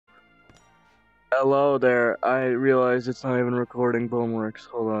Hello there. I realize it's not even recording boneworks.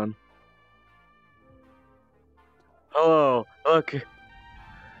 Hold on. Hello. Look.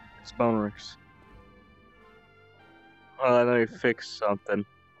 It's boneworks. Oh, let me fix something.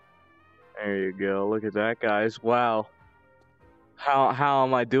 There you go. Look at that, guys. Wow. How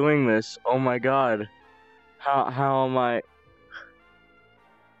am I doing this? Oh my god. How am I?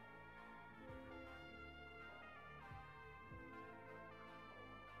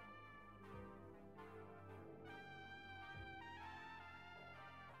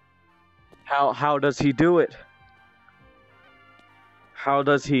 How does he do it? How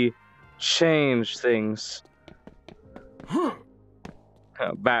does he change things?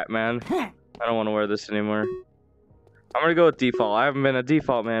 Batman. I don't want to wear this anymore. I'm gonna go with default. I haven't been a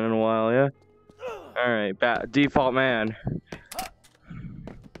default man in a while, yeah? Alright, default man.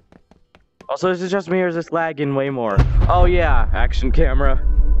 Also, is it just me or is this lagging way more? Oh yeah, action camera.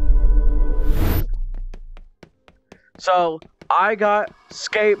 So, I got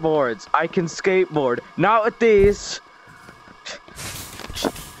skateboards. I can skateboard. Not with these.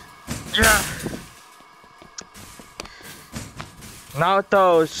 Yeah. Not with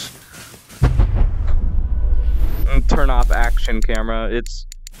those. Turn off action camera.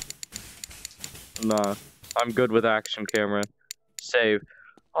 Nah. I'm good with action camera. Save.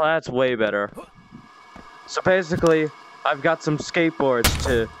 Oh, that's way better. So basically, I've got some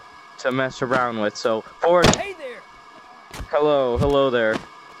skateboards to mess around with. So forward. Hey there. Hello there.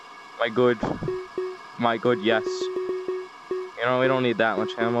 My good, yes. You know, we don't need that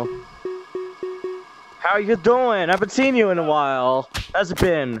much ammo. How you doing? I haven't seen you in a while. How's it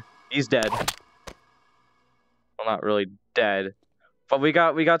been? He's dead. Well, not really dead, but we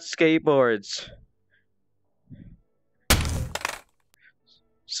got skateboards.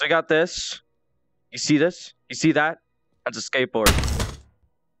 So we got this. You see this? You see that? That's a skateboard.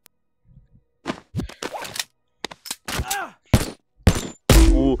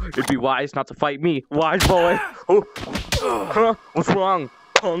 Ooh, it'd be wise not to fight me. Wise boy. Ooh. Huh? What's wrong,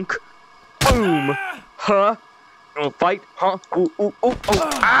 punk? Boom. Huh? You wanna fight? Huh? Ooh, ooh, ooh, ooh.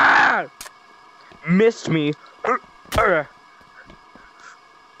 Ah! Missed me.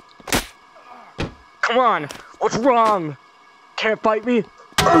 Come on. What's wrong? Can't fight me?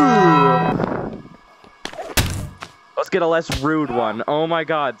 Let's get a less rude one. Oh my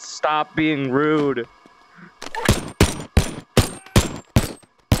god, stop being rude.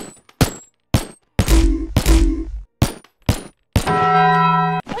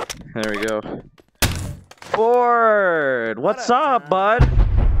 There we go. Ford! What's up, bud?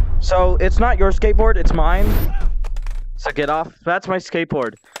 So, it's not your skateboard, it's mine. So get off. That's my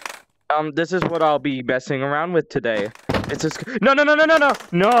skateboard. This is what I'll be messing around with today. It's a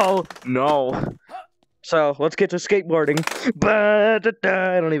No. So, let's get to skateboarding. I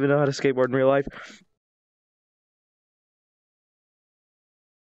don't even know how to skateboard in real life.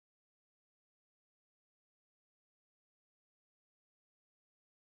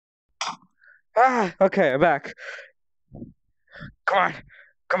 Ah, okay, I'm back. Come on.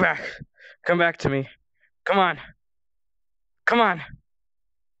 Come back. Come back to me. Come on. Come on.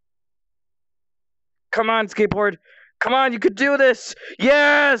 Come on, skateboard. Come on, you could do this.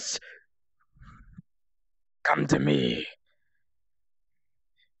 Yes! Come to me.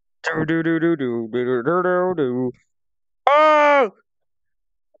 Oh!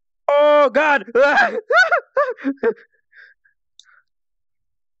 Oh god!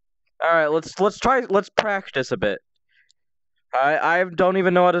 Alright, let's practice a bit. I don't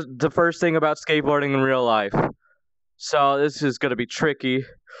even know the first thing about skateboarding in real life. So this is gonna be tricky.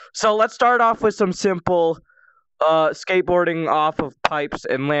 So let's start off with some simple skateboarding off of pipes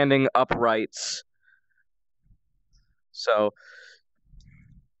and landing uprights. So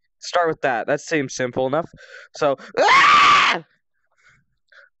start with that. That seems simple enough. So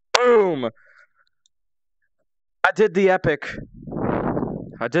boom! I did the epic.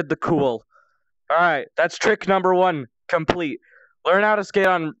 I did the cool. Alright, that's trick number 1 complete. Learn how to skate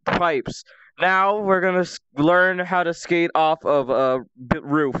on pipes. Now we're gonna learn how to skate off of a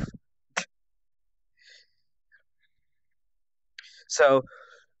roof. So,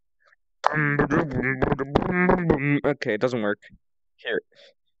 okay, it doesn't work. Here.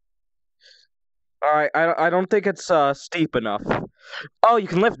 Alright, I don't think it's steep enough. Oh, you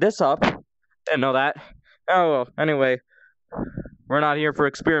can lift this up. Didn't know that. Oh, well, anyway. We're not here for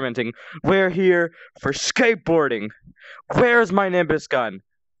experimenting. We're here for skateboarding. Where's my Nimbus gun?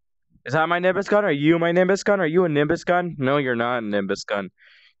 Is that my Nimbus gun? Are you my Nimbus gun? Are you a Nimbus gun? No, you're not a Nimbus gun.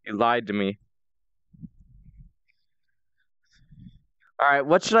 You lied to me. Alright,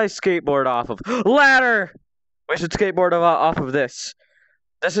 what should I skateboard off of? Ladder! We should skateboard off of this.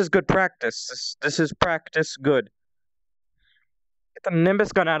 This is good practice. This is practice good. Get the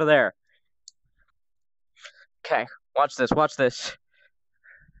Nimbus gun out of there. Okay, watch this, watch this.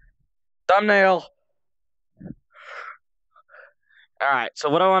 Thumbnail. Alright, so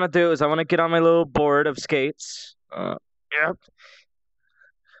what I want to do is I want to get on my little board of skates. Yep.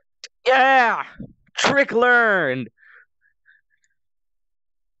 Yeah! Trick learned!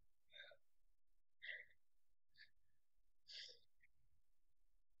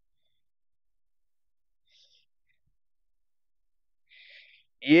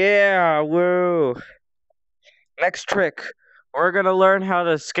 Yeah, woo! Next trick. We're gonna learn how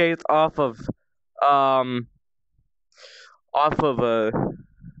to skate off of, off of,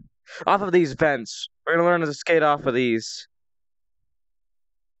 off of these vents. We're gonna learn how to skate off of these.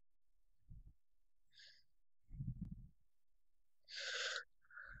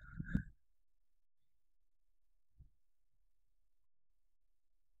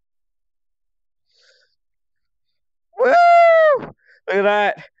 Woo! Look at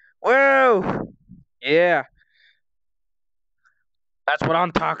that. Woo! Yeah. That's what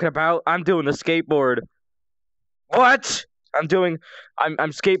I'm talking about. I'm doing the skateboard. What? I'm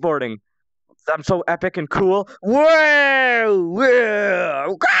skateboarding. I'm so epic and cool. Whoa!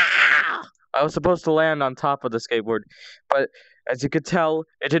 Whoa! Ah! I was supposed to land on top of the skateboard, but as you could tell,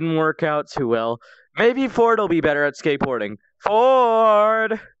 it didn't work out too well. Maybe Ford will be better at skateboarding.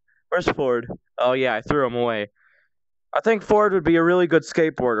 Ford! Where's Ford? Oh yeah, I threw him away. I think Ford would be a really good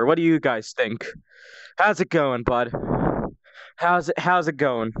skateboarder. What do you guys think? How's it going, bud? How's it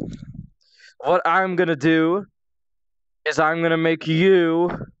going? What I'm gonna do is I'm gonna make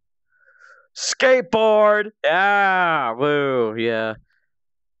you skateboard. Yeah, woo, yeah.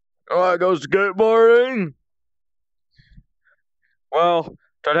 Oh, I go skateboarding. Well,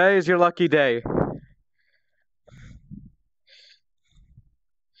 today is your lucky day.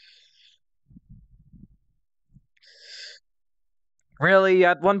 Really? You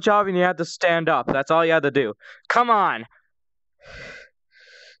had one job and you had to stand up. That's all you had to do. Come on.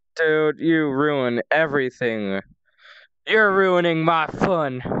 Dude, you ruin everything. You're ruining my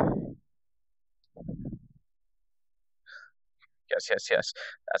fun. Yes, yes, yes.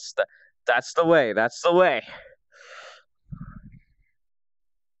 That's the way. That's the way.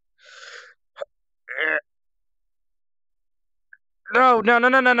 No, no, no,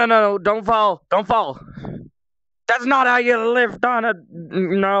 no, no, no, no. Don't fall. Don't fall. That's not how you lift on a...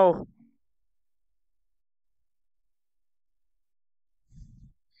 No.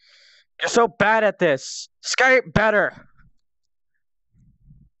 You're so bad at this. Skate better.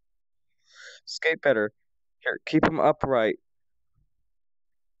 Skate better. Here, keep him upright.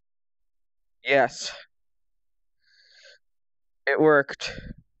 Yes. It worked.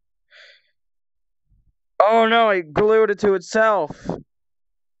 Oh no, I glued it to itself.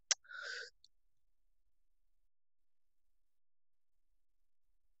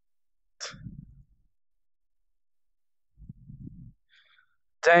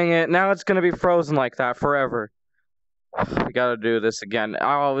 Dang it, now it's gonna be frozen like that forever. We gotta do this again.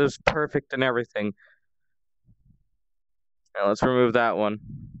 Oh, it was perfect and everything. Now let's remove that one.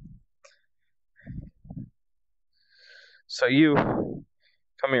 So you,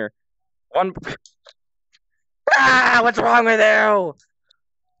 come here. One. Ah! What's wrong with you?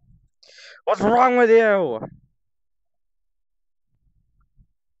 What's wrong with you?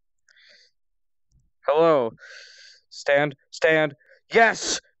 Hello. Stand. Stand.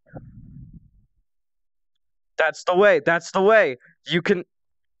 Yes! That's the way. That's the way. You can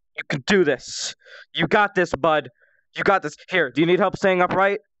do this. You got this, bud. You got this. Here, do you need help staying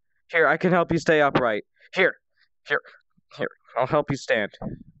upright? Here, I can help you stay upright. Here. I'll help you stand.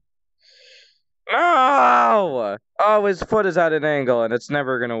 No! Oh, his foot is at an angle and it's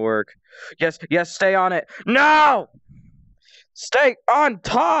never gonna work. Yes, stay on it. No! Stay on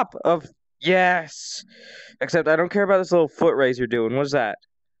top of... Yes! Except I don't care about this little foot raise you're doing. What's that?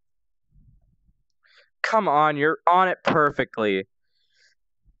 Come on, you're on it perfectly.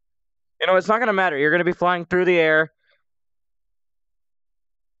 You know, it's not gonna matter. You're gonna be flying through the air.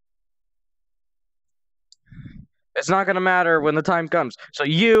 It's not gonna matter when the time comes. So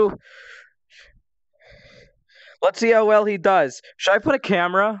let's see how well he does. Should I put a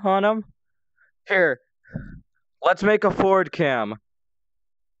camera on him? Here. Let's make a Ford cam.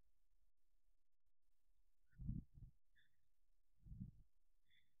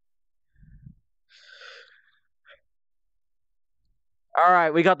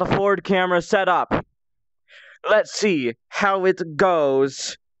 Alright, we got the Ford camera set up. Let's see how it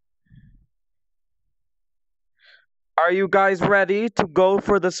goes. Are you guys ready to go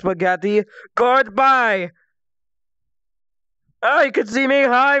for the spaghetti? Goodbye! Oh, you can see me.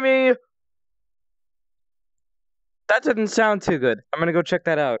 Hi, me. That didn't sound too good. I'm gonna go check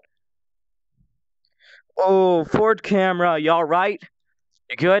that out. Oh, Ford camera, you all right?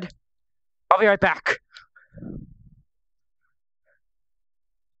 You good? I'll be right back.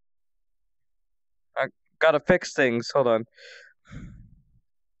 I gotta fix things. Hold on.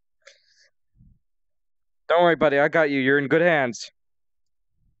 Don't worry, buddy. I got you. You're in good hands.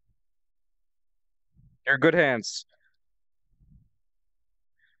 You're in good hands.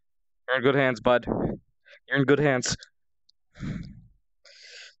 You're in good hands, bud. You're in good hands.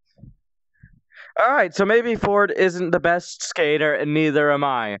 Alright, so maybe Ford isn't the best skater, and neither am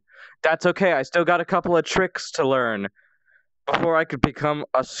I. That's okay. I still got a couple of tricks to learn before I could become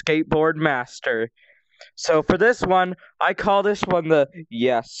a skateboard master. So for this one, I call this one the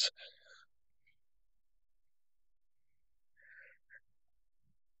yes.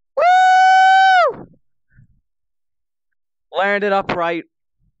 Woo! Landed upright.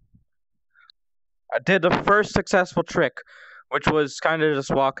 I did the first successful trick, which was kind of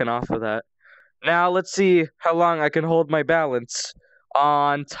just walking off of that. Now let's see how long I can hold my balance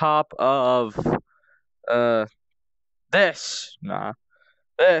on top of this. Nah.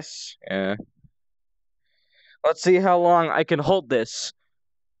 This. Yeah. Let's see how long I can hold this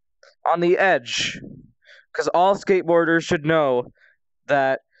on the edge. Because all skateboarders should know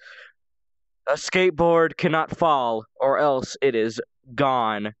that a skateboard cannot fall, or else it is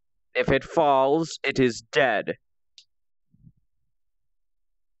gone. If it falls, it is dead.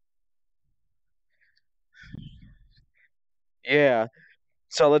 Yeah.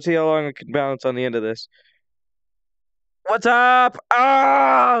 So let's see how long I can balance on the end of this. What's up?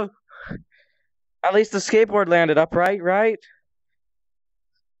 Ah! At least the skateboard landed upright, right?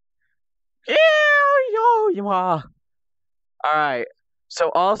 Yeah, yo, Alright.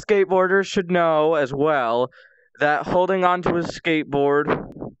 So all skateboarders should know as well that holding onto a skateboard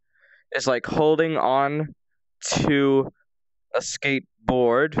is like holding on to a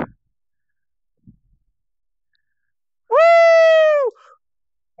skateboard. Woo!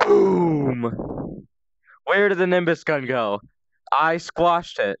 Boom! Where did the Nimbus gun go? I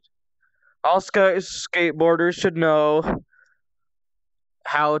squashed it. All skateboarders should know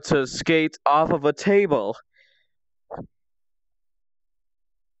how to skate off of a table.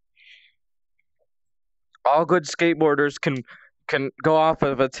 All good skateboarders can go off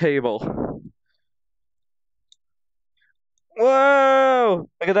of a table. Whoa!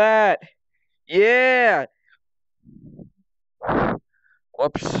 Look at that! Yeah!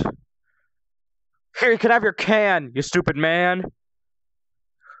 Whoops. Here, you can have your can, you stupid man.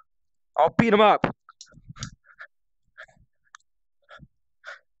 I'll beat him up.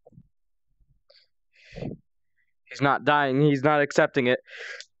 He's not dying. He's not accepting it.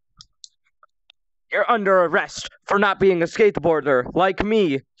 You're under arrest for not being a skateboarder like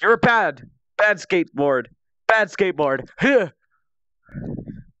me. You're a bad skateboard. Bad skateboard.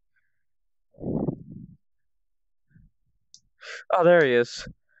 Oh, there he is.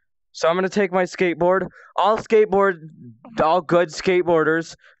 So I'm gonna take my skateboard. All good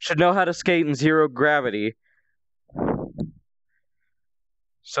skateboarders should know how to skate in zero gravity.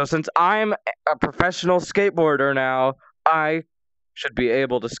 So since I'm a professional skateboarder now, I should be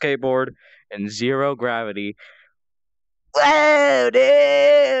able to skateboard in zero gravity. Whoa,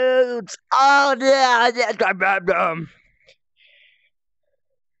 dudes! Oh, no!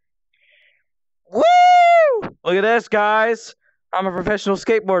 Woo! Look at this, guys. I'm a professional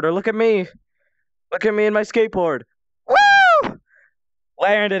skateboarder. Look at me. Look at me and my skateboard. Woo!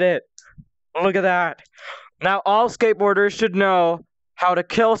 Landed it. Look at that. Now all skateboarders should know how to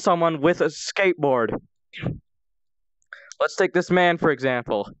kill someone with a skateboard. Let's take this man, for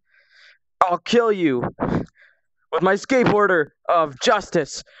example. I'll kill you with my skateboarder of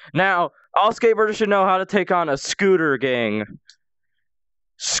justice. Now, all skateboarders should know how to take on a scooter gang.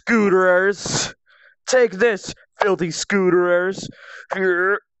 Scooterers. Take this, filthy scooterers.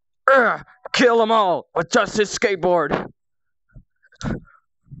 Kill them all with just his skateboard.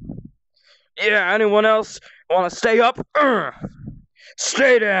 Yeah, anyone else want to stay up?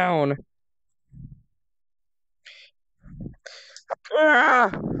 Stay down.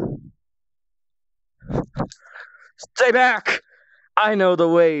 Stay back. I know the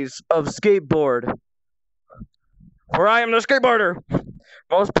ways of skateboard. For I am the skateboarder.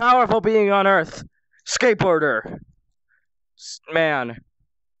 Most powerful being on earth. Skateboarder. Man.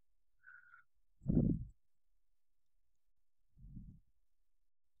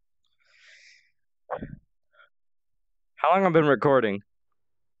 How long have I been recording?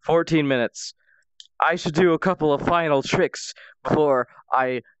 14 minutes. I should do a couple of final tricks before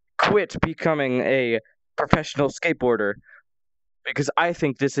I quit becoming a professional skateboarder. because I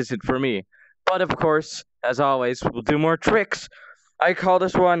think this isn't for me. But of course, as always, we'll do more tricks. I call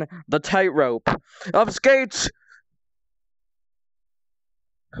this one the tightrope of skates.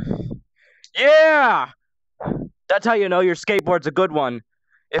 Yeah! That's how you know your skateboard's a good one.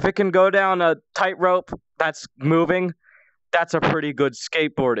 If it can go down a tightrope that's moving, that's a pretty good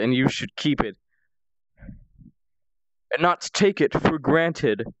skateboard, and you should keep it. And not take it for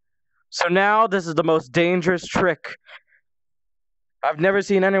granted. So now, this is the most dangerous trick. I've never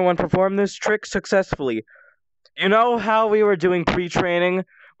seen anyone perform this trick successfully. You know how we were doing pre-training?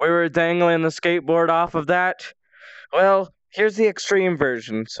 We were dangling the skateboard off of that? Well, here's the extreme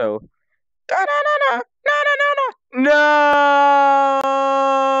version, so... No!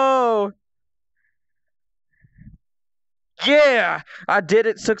 Yeah! I did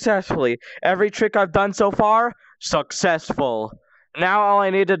it successfully. Every trick I've done so far, successful. Now all I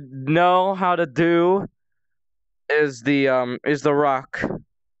need to know how to do is the rock.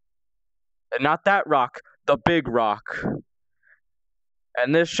 And not that rock, the big rock.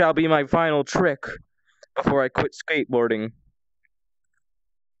 And this shall be my final trick before I quit skateboarding.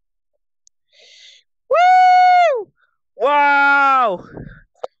 Woo! Wow!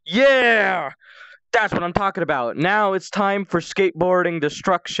 Yeah! That's what I'm talking about. Now it's time for skateboarding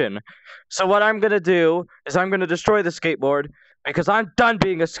destruction. So what I'm gonna do is I'm gonna destroy the skateboard because I'm done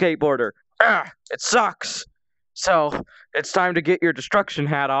being a skateboarder. It sucks. So it's time to get your destruction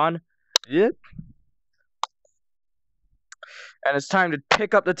hat on. Yep. And it's time to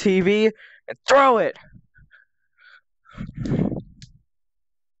pick up the TV and throw it.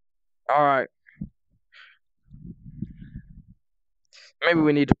 Alright. Maybe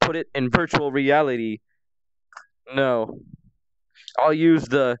we need to put it in virtual reality. No. I'll use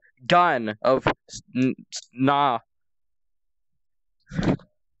the gun of... Nah.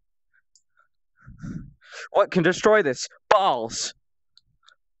 What can destroy this? Balls.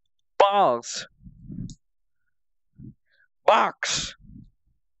 Balls. Box.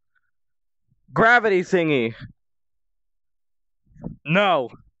 Gravity thingy. No.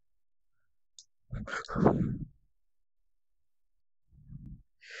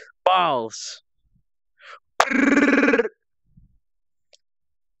 Balls.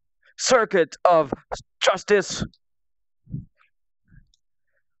 Circuit of justice.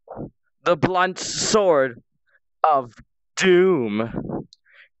 The blunt sword of doom.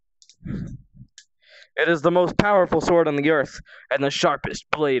 It is the most powerful sword on the earth and the sharpest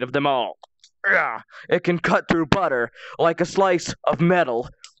blade of them all. It can cut through butter like a slice of metal.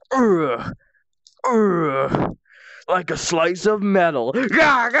 Like a slice of metal.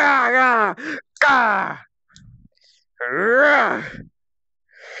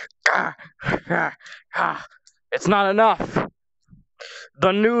 It's not enough.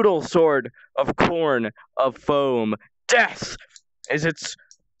 The noodle sword of corn, of foam. Death is its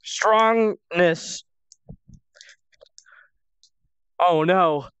strongness. Oh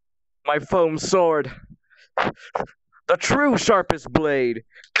no, my foam sword. The true sharpest blade.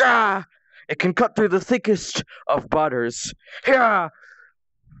 It can cut through the thickest of butters. Aha!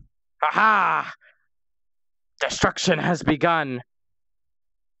 Destruction has begun.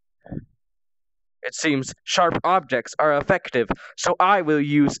 It seems sharp objects are effective, so I will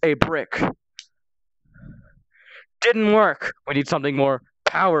use a brick. Didn't work. We need something more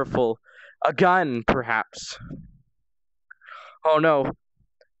powerful. A gun, perhaps. Oh no.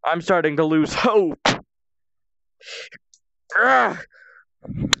 I'm starting to lose hope. Out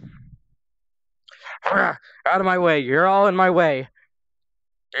of my way. You're all in my way.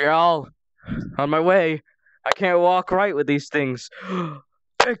 You're all on my way. I can't walk right with these things.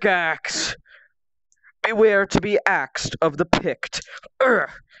 Pickaxe. Beware to be axed of the picked. Prepare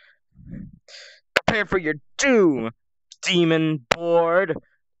for your doom, demon board.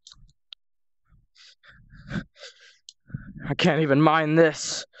 I can't even mind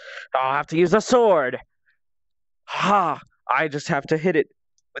this. I'll have to use a sword. Ha! I just have to hit it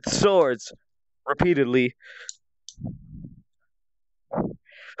with swords repeatedly.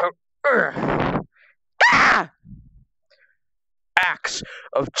 Axe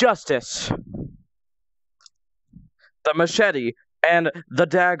of justice. The machete and the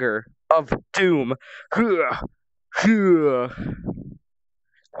dagger of doom. The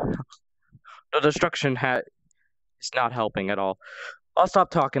destruction hat is not helping at all. I'll stop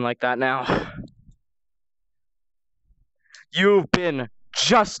talking like that now. You've been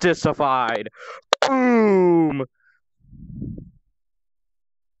justicified. Boom!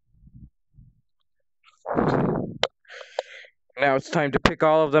 Now it's time to pick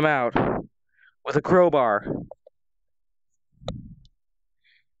all of them out with a crowbar.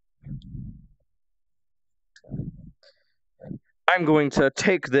 I'm going to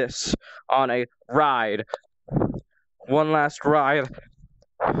take this on a ride. One last ride.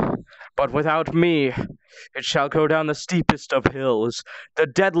 But without me, it shall go down the steepest of hills, the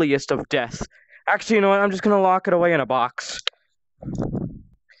deadliest of death. Actually, you know what? I'm just gonna lock it away in a box.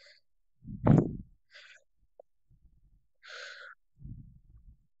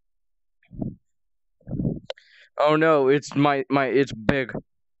 Oh no, it's it's big.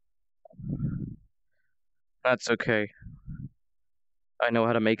 That's okay. I know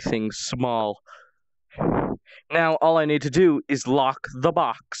how to make things small. Now all I need to do is lock the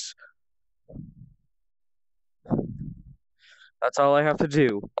box. That's all I have to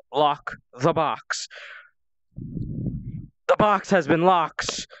do. Lock the box. The box has been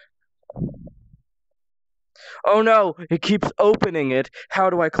locked. Oh no, it keeps opening it.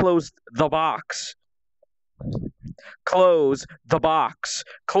 How do I close the box? Close the box.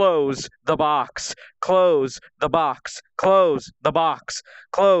 Close the box. Close the box. Close the box.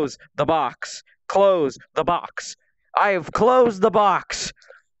 Close the box. Close the box. I have closed the box.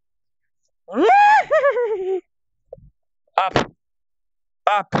 Up.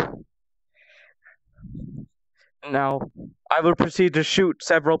 Up. Now, I will proceed to shoot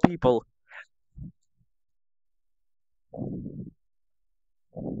several people.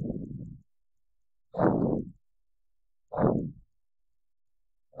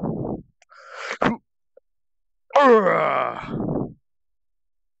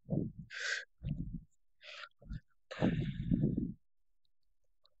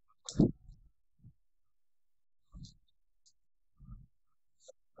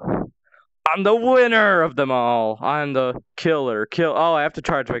 I'm the winner of them all. I'm the killer. Oh, I have to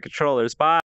charge my controllers. Bye.